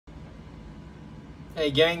Hey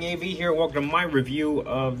gang, AV here. Welcome to my review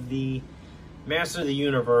of the Master of the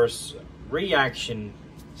Universe Reaction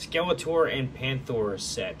Skeletor and Panthor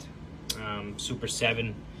set. Super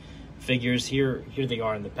 7 figures. Here they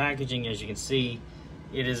are in the packaging. As you can see,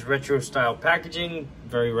 it is retro style packaging,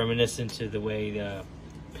 very reminiscent to the way the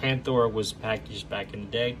Panthor was packaged back in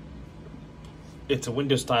the day. It's a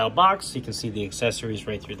window style box. You can see the accessories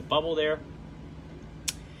right through the bubble there.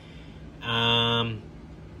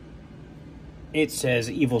 It says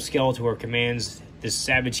Evil Skeletor commands this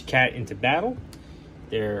savage cat into battle.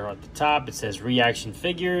 There at the top it says reaction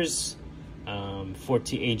figures,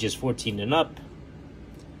 ages 14 and up.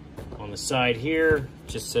 On the side here it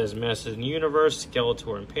just says Master of the Universe,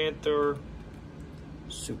 Skeletor and Panthor,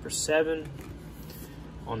 Super 7.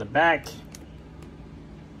 On the back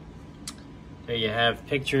there you have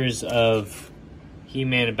pictures of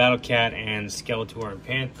He-Man and Battle Cat and Skeletor and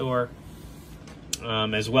Panthor.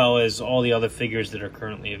 As well as all the other figures that are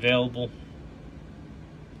currently available.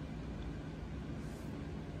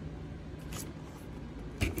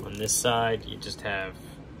 On this side, you just have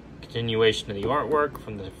continuation of the artwork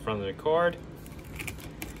from the front of the card.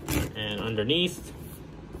 And underneath,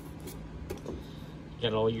 you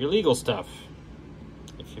got all your legal stuff.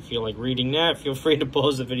 If you feel like reading that, feel free to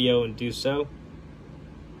pause the video and do so.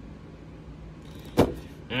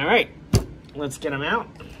 Alright, let's get him out.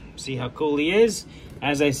 See how cool he is.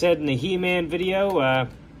 As I said in the He-Man video, I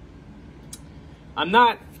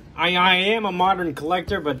am a modern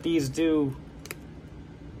collector, but these do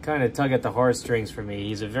kind of tug at the heartstrings for me.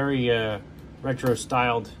 He's a very retro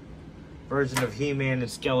styled version of He-Man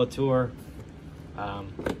and Skeletor,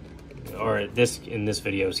 or in this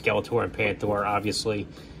video, Skeletor and Panthor, obviously.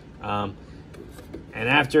 And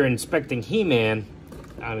after inspecting He-Man,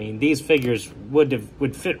 I mean, these figures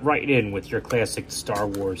would fit right in with your classic Star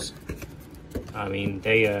Wars. I mean,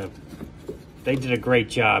 they did a great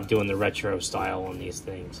job doing the retro style on these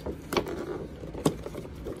things.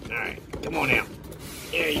 All right, come on out.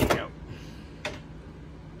 There you go.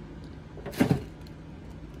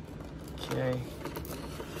 Okay.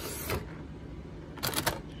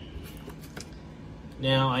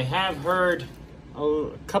 Now, I have heard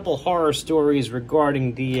a couple horror stories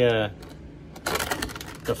regarding the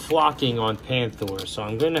flocking on Panthor, so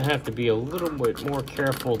I'm going to have to be a little bit more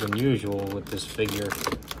careful than usual with this figure.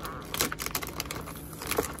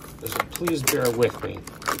 So please bear with me.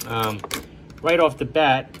 Right off the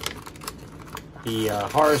bat, the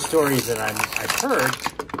horror stories that I've heard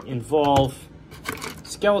involve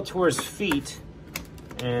Skeletor's feet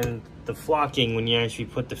and the flocking when you actually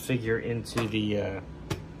put the figure into the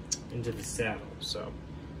saddle. So.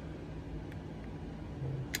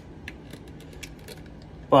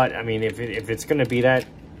 But, I mean, if it's going to be that...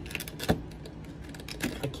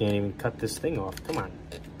 I can't even cut this thing off. Come on.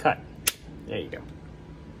 Cut. There you go.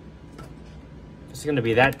 If it's going to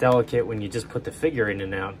be that delicate when you just put the figure in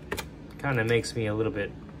and out, kind of makes me a little bit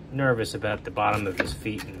nervous about the bottom of his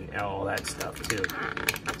feet and all that stuff, too.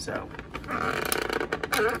 So, I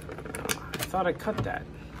thought I cut that.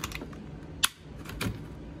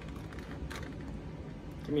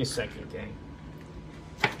 Give me a second, gang.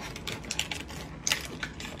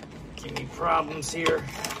 Give me problems here. I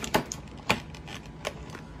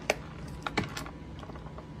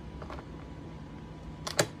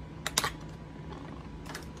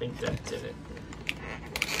think that did it.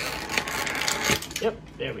 Yep,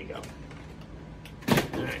 there we go.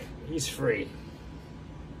 Alright, he's free.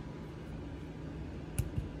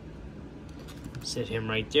 Sit him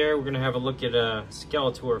right there. We're gonna have a look at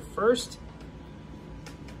Skeletor first.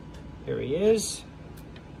 Here he is.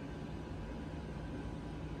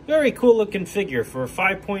 Very cool looking figure for a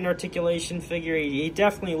 5-point articulation figure. He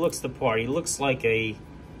definitely looks the part. He looks like a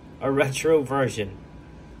retro version,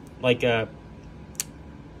 like a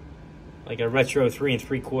retro 3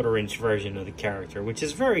 3/4 inch version of the character, which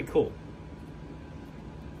is very cool.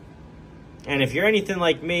 And if you're anything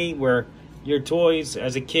like me, where your toys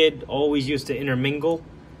as a kid always used to intermingle,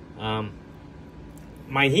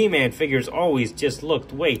 my He-Man figures always just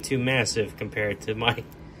looked way too massive compared to my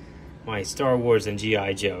Star Wars and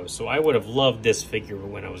G.I. Joe. So I would have loved this figure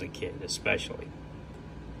when I was a kid, especially.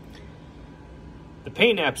 The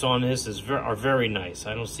paint apps on this are very nice.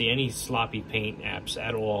 I don't see any sloppy paint apps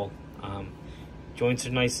at all. Joints are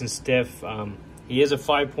nice and stiff. He is a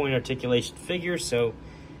 5-point articulation figure, so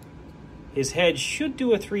his head should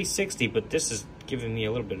do a 360, but this is giving me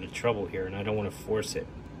a little bit of trouble here, and I don't want to force it.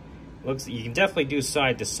 You can definitely do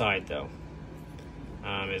side to side, though.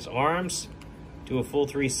 His arms do a full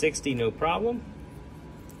 360, no problem.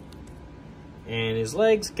 And his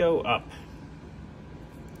legs go up.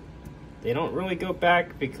 They don't really go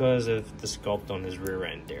back because of the sculpt on his rear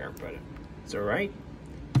end there, but it's alright.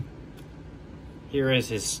 Here is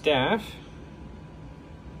his staff,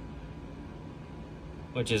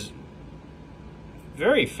 which is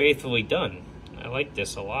very faithfully done. I like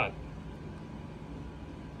this a lot.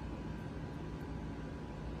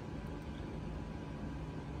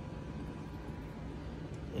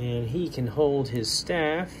 And he can hold his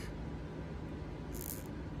staff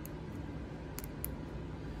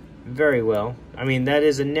very well. I mean, that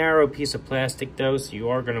is a narrow piece of plastic though, so you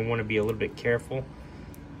are going to want to be a little bit careful.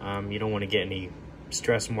 You don't want to get any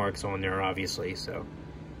stress marks on there, obviously, so.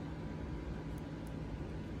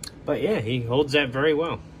 But yeah, he holds that very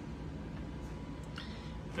well.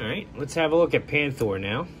 Alright, let's have a look at Panthor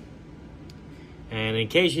now. And in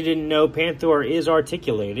case you didn't know, Panthor is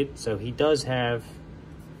articulated, so he does have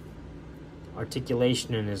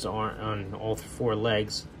articulation in his arm on all 4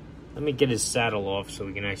 legs. Let me get his saddle off so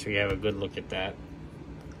we can actually have a good look at that.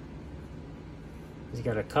 He's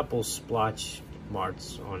got a couple splotch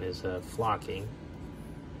marks on his flocking.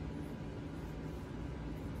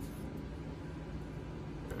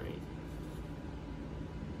 Alright.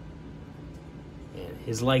 And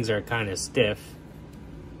his legs are kind of stiff,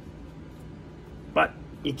 but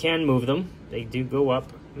you can move them. They do go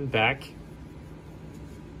up and back.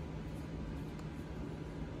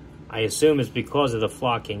 I assume it's because of the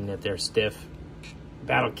flocking that they're stiff.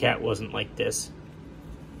 Battle Cat wasn't like this.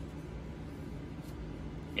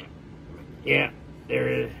 Yeah, there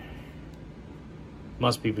is.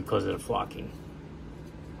 Must be because of the flocking.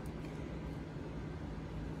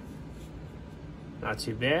 Not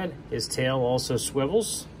too bad. His tail also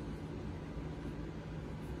swivels.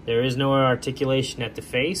 There is no articulation at the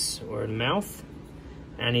face or the mouth.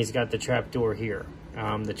 And he's got the trapdoor here.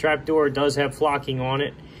 The trapdoor does have flocking on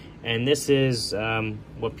it. And this is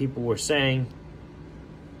what people were saying.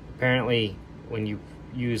 Apparently, when you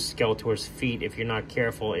use Skeletor's feet, if you're not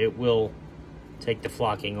careful, it will take the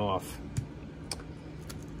flocking off.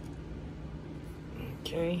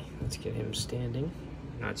 Okay, let's get him standing.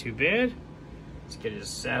 Not too bad. Let's get his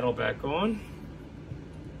saddle back on.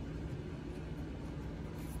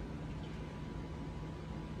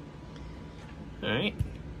 Alright,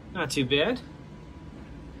 not too bad.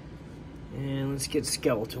 And let's get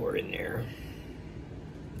Skeletor in there.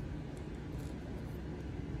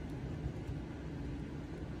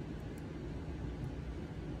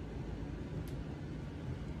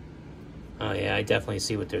 Oh yeah, I definitely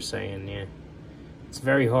see what they're saying, yeah. It's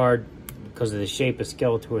very hard because of the shape of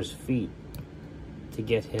Skeletor's feet to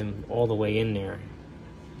get him all the way in there.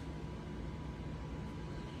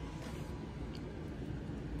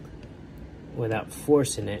 Without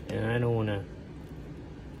forcing it, and I don't want to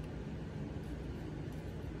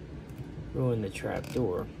ruin the trap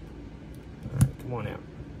door. Alright, come on out.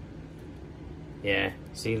 Yeah,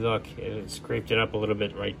 see, look, it scraped it up a little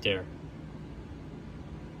bit right there.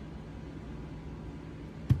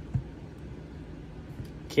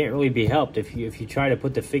 Can't really be helped if you try to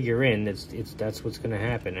put the figure in. That's what's going to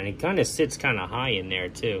happen, and it kind of sits kind of high in there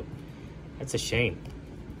too. That's a shame.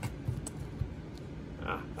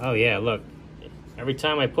 Oh yeah, look. Every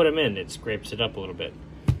time I put him in, it scrapes it up a little bit,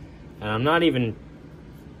 and I'm not even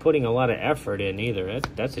putting a lot of effort in either.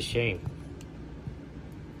 That's a shame.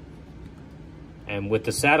 And with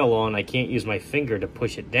the saddle on, I can't use my finger to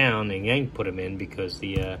push it down and yank put him in because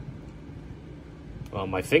the well,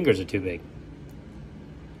 my fingers are too big.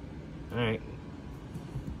 Alright.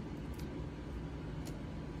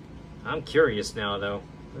 I'm curious now though.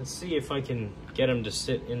 Let's see if I can get him to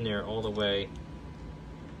sit in there all the way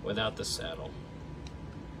without the saddle.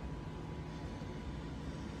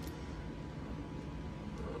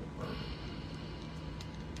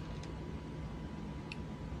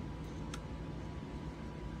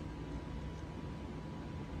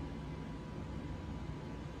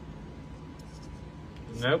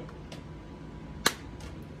 Nope.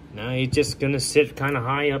 No, he's just gonna sit kind of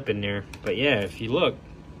high up in there. But yeah, if you look,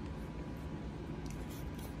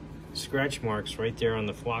 scratch marks right there on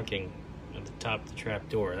the flocking at the top of the trap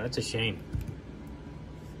door. That's a shame.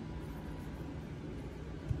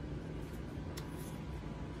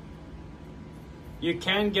 You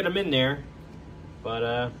can get them in there,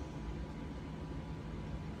 but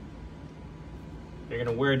they're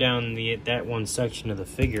gonna wear down that one section of the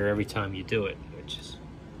figure every time you do it, which is,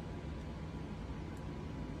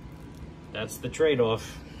 that's the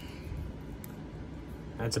trade-off.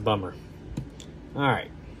 That's a bummer. All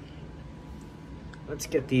right, let's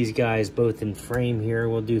get these guys both in frame here.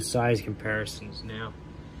 We'll do size comparisons now.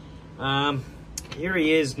 Here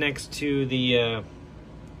he is next to the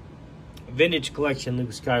Vintage Collection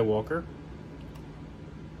Luke Skywalker.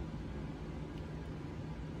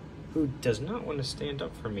 who does not want to stand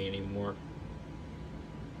up for me anymore.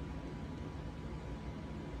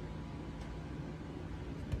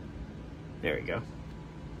 There we go.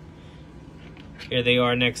 Here they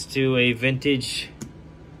are next to a vintage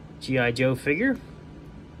G.I. Joe figure.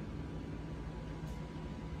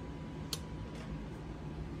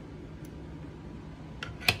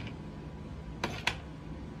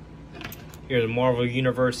 Here's the Marvel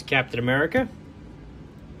Universe Captain America.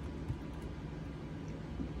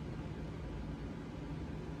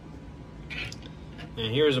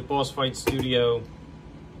 And here's a Boss Fight Studio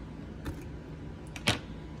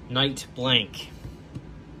Night Blank.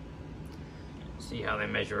 See how they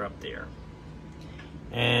measure up there.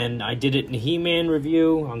 And I did it in the He-Man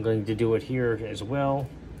review. I'm going to do it here as well.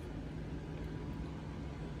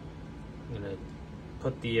 I'm going to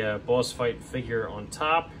put the Boss Fight figure on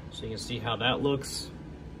top so you can see how that looks.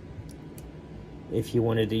 If you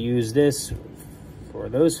wanted to use this for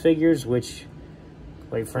those figures, which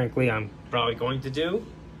quite frankly I'm probably going to do,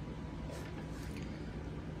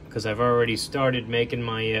 because I've already started making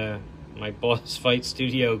my my Boss Fight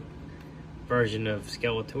Studio version of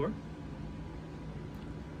Skeletor.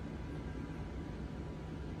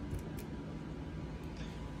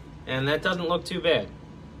 And that doesn't look too bad.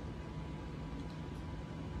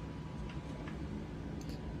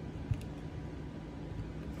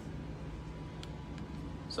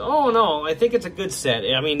 So all in all, I think it's a good set.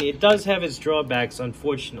 I mean, it does have its drawbacks,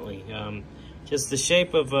 unfortunately. Just the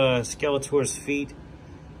shape of Skeletor's feet,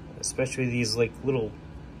 especially these like little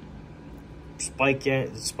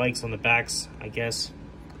spikes on the backs, I guess.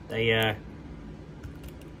 They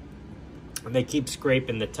keep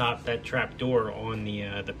scraping the top, that trap door on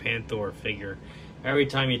the Panthor figure every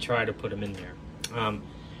time you try to put him in there.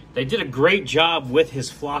 They did a great job with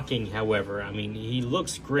his flocking, however. I mean, he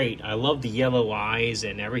looks great. I love the yellow eyes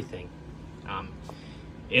and everything.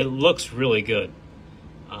 It looks really good.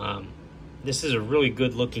 This is a really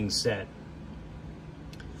good looking set.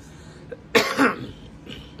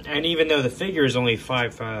 And even though the figure is only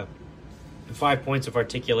 5 points of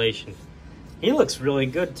articulation, he looks really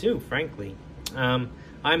good too, frankly.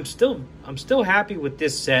 I'm still happy with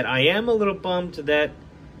this set. I am a little bummed that,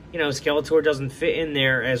 you know, Skeletor doesn't fit in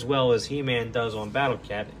there as well as He-Man does on Battle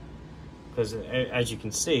Cat, because as you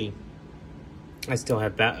can see, I still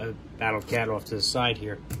have Battle Cat off to the side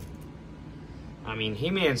here. I mean,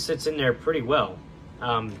 He-Man sits in there pretty well.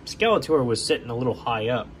 Skeletor was sitting a little high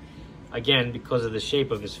up. Again, because of the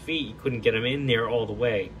shape of his feet, you couldn't get him in there all the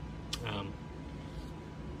way.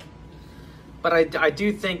 But I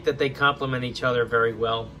do think that they complement each other very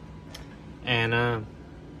well. And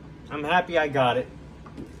I'm happy I got it.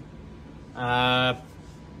 The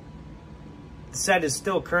set is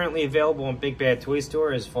still currently available on Big Bad Toy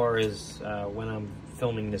Store as far as when I'm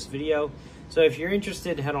filming this video. So if you're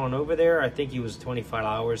interested, head on over there. I think it was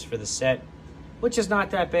 $25 for the set, which is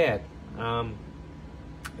not that bad.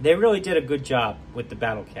 They really did a good job with the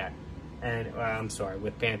Battle Cat. And I'm sorry,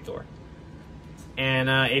 with Panthor. And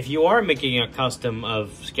if you are making a custom of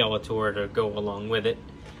Skeletor to go along with it,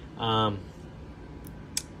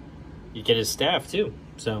 you get his staff too.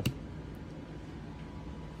 So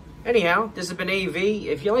anyhow, this has been AV.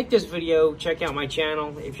 If you like this video, check out my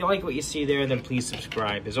channel. If you like what you see there, then please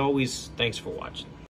subscribe. As always, thanks for watching.